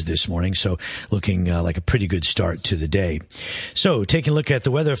numbers this morning, so looking like a pretty good start to the day. So, taking a look at the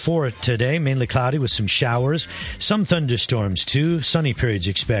weather for today, mainly cloudy with some showers, some thunderstorms too, sunny periods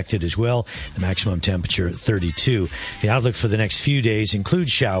expected as well, the maximum temperature 32. The outlook for the next few days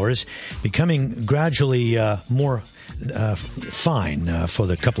includes showers, becoming gradually more fine for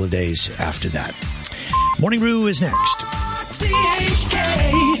the couple of days after that. Morning Brew is next.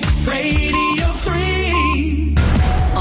 THK Radio 3.